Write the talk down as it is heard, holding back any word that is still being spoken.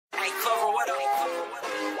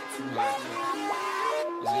I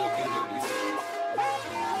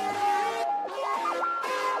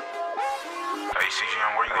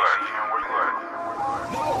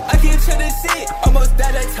can't try to sit, almost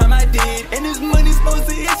died that time I did. And this money supposed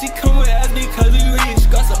to hit, she come with us because we rich.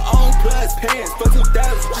 Got some own plus pants for 2,000,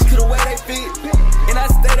 just to the way they fit. And I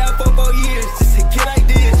stayed out for 4 years just to get like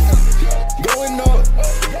this. Going up,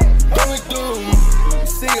 going doom.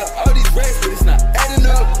 See all these racks, but it's not adding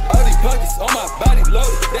up. All these pockets on my body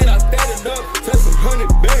loaded, they not fat enough. Touch some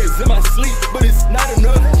 100 bands in my sleep, but it's not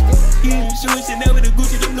enough. Yeah, shooting Chanel with the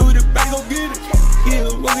Gucci, the Louis, the body gon' get it. Yeah,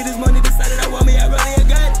 roll with this money, decided I want me, I really ain't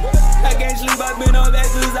got it. I can't sleep, I've been on that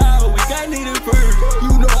since all week, I need a bird.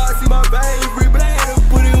 You know I see my favorite, but I had to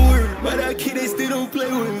put in work. But that kid, they still don't play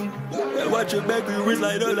with him. Gotta watch your back, your wrist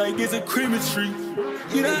light up like it's a chemistry.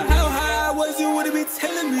 You know how high I was, you wouldn't be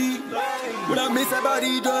telling me. What I miss about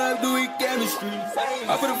these drugs, doing chemistry.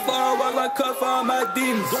 I put a far walk my cup for all my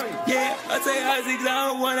demons. Yeah, I say Isaac, I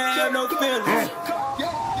don't wanna have no feelings.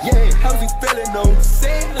 Yeah, how's he feeling though?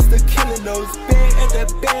 Saying us the killing those. Bang at that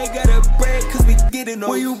bag, gotta brag, cause we getting those.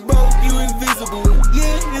 When you broke, you invisible.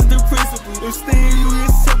 Yeah, it's the principle. I'm staying you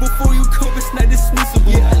yourself before you come, it's not dismissible.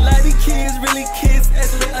 Yeah, a lot of kids, really kids,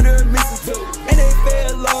 actually under a mistletoe. And they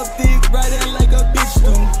fell off dick, riding like a bitch do.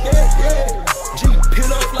 Yeah, G, peel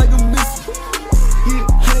off like a missile. Yeah,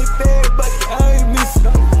 100 bag, but I ain't missing.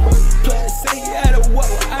 Plus, say you had a walk,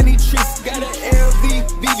 I need tricks. Got an LV,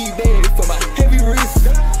 BB bag for my heavy wrist.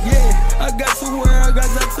 Yeah, I got to where I got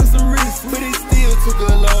to some risks, but it still took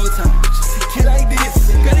a long time just to get like this.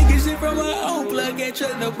 Gotta get shit from my own plug, can't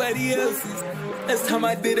trust nobody else's. Last time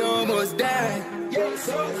I did it, almost died.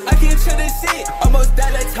 I can't trust that shit, almost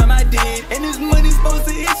died that time I did. And this money supposed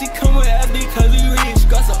to hit, she come with us because we rich.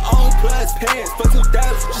 Got some own plus pants for 2,000,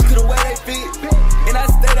 just to the way they fit. And I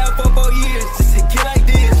stayed out for 4 years just to get like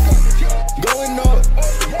this. Going up,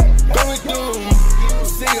 going doom.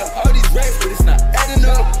 See all these racks, but it's not adding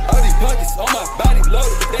up. All these pockets on my body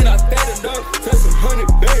loaded, they not fat enough. Touch some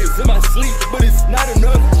 100 bands in my sleep, but it's not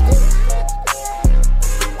enough.